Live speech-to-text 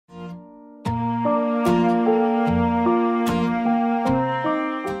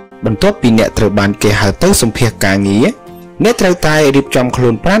បន្ទាប់ពីអ្នកត្រូវបានគេហៅទៅសម្ភាសការងារអ្នកត្រូវតែរៀបចំខ្លួ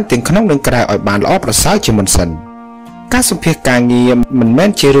នប្រាណទាំងក្នុងនិងក្រៅឲ្យបានល្អប្រសើរជាមុនសិនការសម្ភាសការងារមិនមែន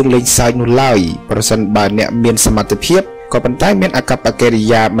ជារឿងលេងសើចនោះឡើយប្រសិនបើអ្នកមានសមត្ថភាពក៏ប៉ុន្តែមានអាកប្បកិរិ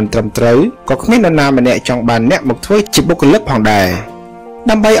យាមិនត្រឹមត្រូវក៏គ្មាននរណាម្នាក់ចង់បានអ្នកមកធ្វើជាបុគ្គលិកផងដែរ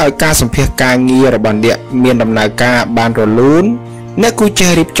ដើម្បីឲ្យការសម្ភាសការងាររបស់អ្នកមានដំណើរការបានរលូនអ្នកគួរចេះ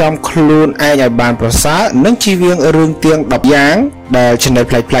រៀបចំខ្លួនឯងឲ្យបានប្រសើរនិងជៀសវាងរឿងទៀង10យ៉ាងដែលចំណេះ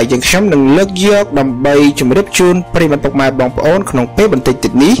ប្លែកៗយើងខ្ញុំនឹងលើកយកដើម្បីជម្រាបជូនប្រិយមិត្តពុកម៉ែបងប្អូនក្នុងពេលបន្តិចទៀ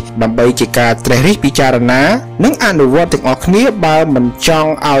តនេះដើម្បីជាការត្រិះរិះពិចារណានិងអនុវត្តទាំងអស់គ្នាបើមិនច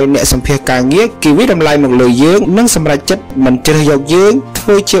ង់ឲ្យអ្នកសម្ភាសការងារគេវិតម្លៃមកលើយើងនិងសម្រេចចិត្តមិនជ្រើសយកយើងធ្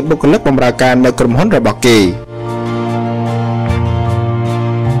វើជាបុគ្គលិកបម្រើការនៅក្រុមហ៊ុនរបស់គេ1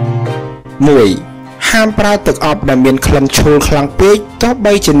ហាមប្រើទឹកអប់ដែលមានក្លិនឆួលខ្លាំងពេកទោះ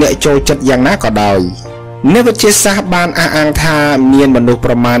បីជាអ្នកចូលចិត្តយ៉ាងណាក៏ដោយអ្នកវិទ្យាសាស្ត្របានអះអាងថាមានមនុស្ស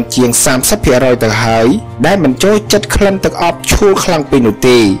ប្រមាណជាង 30% ទៅហើយដែលមិនចូលចិត្តក្លិនទឹកអប់ឆួលខ្លាំងពេកនោះ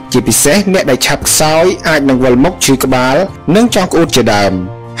ទេជាពិសេសអ្នកដែលឆាប់ខ្សោយអាចនឹងវិលមុខឈឺក្បាលនិងចង់ក្អួតជាដើម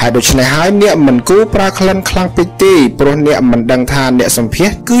ហើយដូច្នេះហើយអ្នកមិនគួរប្រើក្លិនខ្លាំងពេកទេព្រោះអ្នកមិនដឹងថាអ្នកសម្ភាស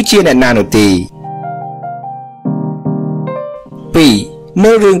គឺជាអ្នកណានោះទេ2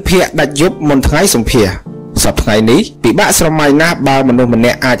មើលរឿងភាគដាច់យប់មុនថ្ងៃសម្ភាសសប្តាហ៍នេះពិបាកស្រមៃណាស់បើមនុស្សម្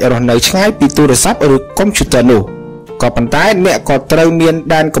នាក់អាចរស់នៅឆ្ងាយពីទូរស័ព្ទឬកុំព្យូទ័រនោះក៏ប៉ុន្តែអ្នកក៏ត្រូវមាន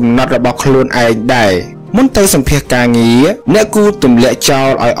ដែនកំណត់របស់ខ្លួនឯងដែរមុនទៅសម្ភាសការងារអ្នកគួរទម្លាក់ចោល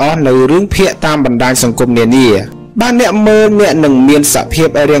ឲ្យអស់នៅរឿងភាគតាមបណ្ដាញសង្គមនានាបើអ្នកមើលអ្នកនឹងមានសភាព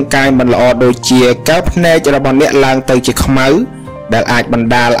រាងកាយមិនល្អដូចជាកែវភ្នែករបស់អ្នកឡើងទៅជាខ្មៅដែលអាចបណ្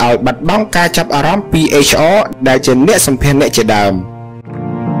ដាលឲ្យបាត់បង់ការចាប់អារម្មណ៍ពី HR ដែលជាអ្នកសម្ភាសអ្នកជាដើម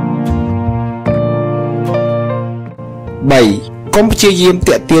3កុំព្យាយាម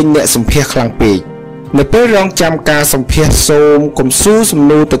ទាក់ទាញអ្នកសម្ភាសខ្លាំងពេកនៅពេលរងចាំការសម្ភាសសូមកុំសួរសំ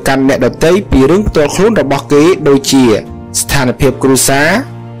ណួរទៅកាន់អ្នកដទៃពីរឿងផ្ទាល់ខ្លួនរបស់គេដូចជាស្ថានភាពគ្រួសារ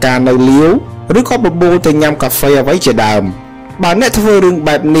ការនៅលាវឬក៏បបួលទៅញ៉ាំកាហ្វេអ្វីជាដើមបើអ្នកធ្វើរឿង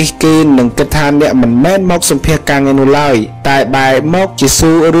បែបនេះគេនឹងគិតថាអ្នកមិនមែនមកសម្ភាសការងារនោះឡើយតែបែរមកជា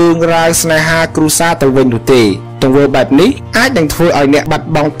សួររឿងរ៉ាវស្នេហាគ្រួសារទៅវិញនោះទេទង្វើបែបនេះអាចនឹងធ្វើឲ្យអ្នកបាត់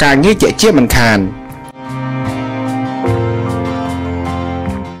បង់ការងារជាមិនខាន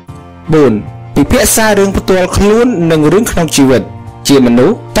4ពិភាក្សារឿងផ្ទាល់ខ្លួននិងរឿងក្នុងជីវិតជាមនុ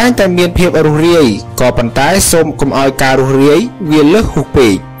ស្សតែងតែមានភាពរុះរាយក៏ប៉ុន្តែសូមកុំឲ្យការរុះរាយវាលើសហួសពេ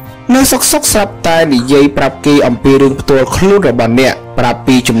កនៅសុកស្រាប់តែនិយាយប្រាប់គេអំពីរឿងផ្ទាល់ខ្លួនរបស់អ្នកប្រាប់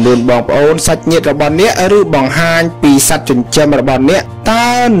ពីចំនួនបងប្អូនសាច់ញាតិរបស់អ្នកឬបង្ហាញពីសត្វចិញ្ចឹមរបស់អ្នកតើ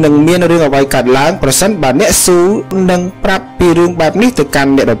នឹងមានរឿងអ្វីកើតឡើងប្រសិនបើអ្នកស៊ូនឹងប្រាប់ពីរឿងបែបនេះទៅកា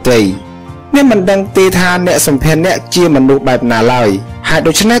ន់អ្នកដទៃអ្នកមិនដឹងទេថាអ្នកសម្ភាសអ្នកជាមនុស្សបែបណាឡើយហើយ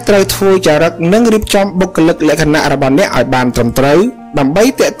ដូច្នេះត្រូវធ្វើចរិតនិងរៀបចំបុគ្គលិកលក្ខណៈរបស់អ្នកឲ្យបានត្រឹមត្រូវដើម្បី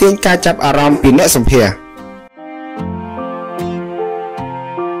ទាក់ទាញការចាប់អារម្មណ៍ពីអ្នកសម្ភាស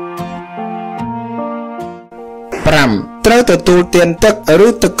5ត្រូវទទួលទានទឹកឬ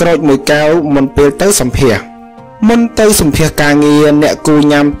ទឹកក្រូចមួយកែវមុនពេលទៅសម្ភាសមុនទៅសម្ភាសការងារអ្នកគួរ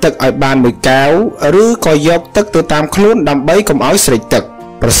ញ៉ាំទឹកឲ្យបានមួយកែវឬក៏យកទឹកទៅតាមខ្លួនដើម្បីកុំឲ្យស្រេកទឹក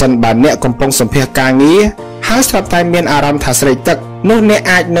ប្រសិនបើអ្នកកំពុងសម្ភាសការងារហើយស្រាប់តែមានអារម្មណ៍ថាស្រេកទឹកនោះអ្នក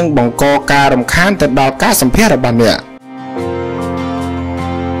អាចនឹងបង្កការរំខានទៅដល់ការសម្ភាសរបស់អ្នក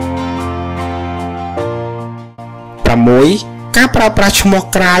6ការប្រើប្រាស់ឈ្មោះ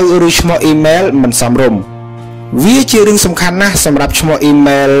ក្រៅឬឈ្មោះអ៊ីមែលមិនសមរម្យវាជារឿងសំខាន់ណាស់សម្រាប់ឈ្មោះអ៊ី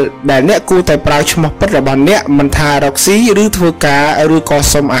មែលដែលអ្នកគួរតែប្រើឈ្មោះពិតរបស់អ្នកមិនថារកស៊ីឬធ្វើការឬក៏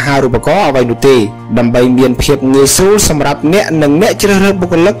សុំអាហារូបករណ៍អ្វីនោះទេដើម្បីមានភាពងាយស្រួលសម្រាប់អ្នកនិងអ្នកជ្រើសរើសបុ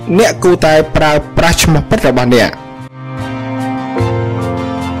គ្គលិកអ្នកគួរតែប្រើប្រាស់ឈ្មោះពិតរបស់អ្នក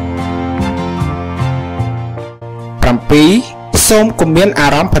7សូមកុំមានអា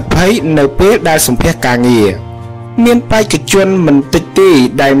រម្មណ៍ភិតភ័យនៅពេលដែលសម្ភាសការងារមានបេក្ខជនមិនតិចទេ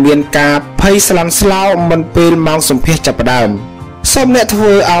ដែលមានការភ័យស្លន់ស្លោមុនពេលម៉ោងសម្ភាសចាប់ផ្ដើមសូមអ្នកធ្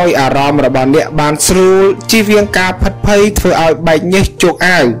វើឲ្យអារម្មណ៍របស់អ្នកបានស្រួលជៀសវាងការភិតភ័យធ្វើឲ្យបែកញើសជោគ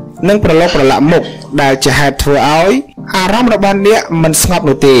អាវនិងប្រឡូកប្រឡាក់មុខដែលជាហេតុធ្វើឲ្យអារម្មណ៍របស់អ្នកមិនស្ងប់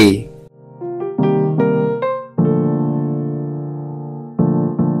នោះទេ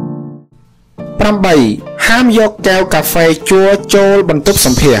8ហាមយកកែវកាហ្វេជ័រចូលបន្ទប់ស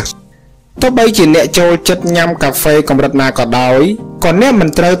ម្ភាសទោះបីជាអ្នកចូលចិត្តញ៉ាំកាហ្វេកម្រិតណាក៏ដោយក៏អ្នកមិន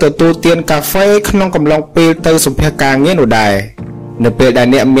ត្រូវទទួលទានកាហ្វេក្នុងកំឡុងពេលទៅសម្ភាសការងារនោះដែរនៅពេលដែល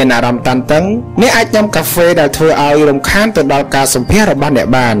អ្នកមានអារម្មណ៍តានតឹងអ្នកអាចញ៉ាំកាហ្វេដែលធ្វើឲ្យរំខានទៅដល់ការសម្ភាសរបស់អ្នក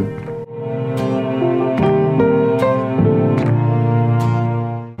បាន9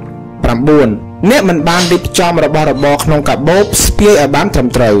អ្នកមិនបានរៀបចំរបស់របរក្នុងកាបូបស្ពាយឲ្យបានត្រឹម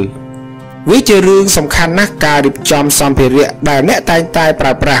ត្រូវ វាជារឿងសំខាន់ណាស់ការរៀបចំសម្ភារៈដែលអ្នកតែងតែប្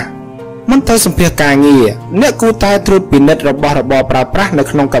រើប្រាស់មិនទៅសម្ភារការងារអ្នកគួរតែត្រួតពិនិត្យរបស់របរប្រើប្រាស់នៅ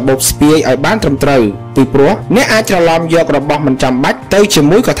ក្នុងកាបូបស្ពាយឲ្យបានត្រឹមត្រូវពីព្រោះអ្នកអាចច្រឡំយករបស់មិនចាំបាច់ទៅជា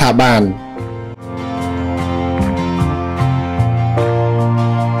មួយក៏ថាបាន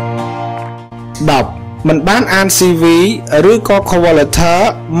10មិនបានអាន CV ឬក៏ cover letter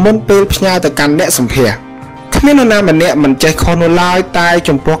មុនពេលផ្ញើទៅកាន់អ្នកសម្ភារគ្មាននរណាម្នាក់មិនចេះខុសនោះឡើយតែ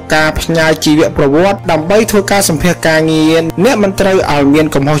ចំពោះការផ្ញើជីវប្រវត្តិដើម្បីធ្វើការសម្ភារការងារអ្នកមិនត្រូវឲ្យមាន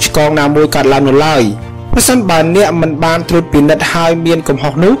កំហុសឆ្គងណាមួយកើតឡើងនោះឡើយប្រសិនបើអ្នកមិនបានត្រួតពិនិត្យហើយមានកំហុ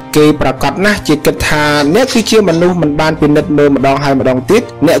សនោះគេប្រកាសណាស់ជាគិតថាអ្នកគឺជាមនុស្សមិនបានពិនិត្យមើលម្ដងហើយម្ដងទៀត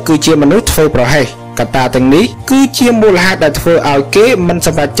អ្នកគឺជាមនុស្សធ្វើប្រហែសកត្តាទាំងនេះគឺជាមូលហេតុដែលធ្វើឲ្យគេមិនស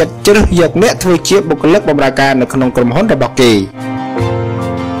ម្រេចចិត្តជ្រើសយកអ្នកធ្វើជាបុគ្គលិកបម្រើការនៅក្នុងក្រុមហ៊ុនរបស់គេ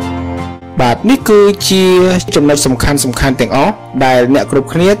បាទនេះគឺជាចំណុចសំខាន់ទាំងអស់ដែលអ្នកគ្រប់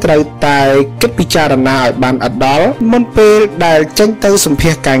គ្នាត្រូវតែគិតពិចារណាឲ្យបានដិតដល់មុនពេលដែលចេញទៅសម្ភា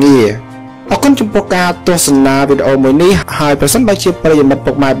រការងារអរគុណចំពោះការទស្សនាវីដេអូមួយនេះហើយប្រសិនបើជាប្រិយមិត្ត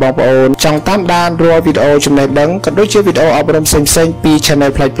ពុកម៉ែបងប្អូនចង់តាមដានរាល់វីដេអូចំណេះដឹងក៏ដូចជាវីដេអូអប់រំផ្សេងៗពី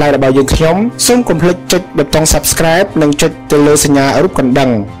Channel ប្លែកៗរបស់យើងខ្ញុំសូមកុំភ្លេចចុចប៊ូតុង Subscribe និងចុចទៅលើសញ្ញារូបកណ្ដឹ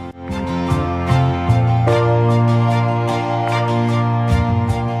ង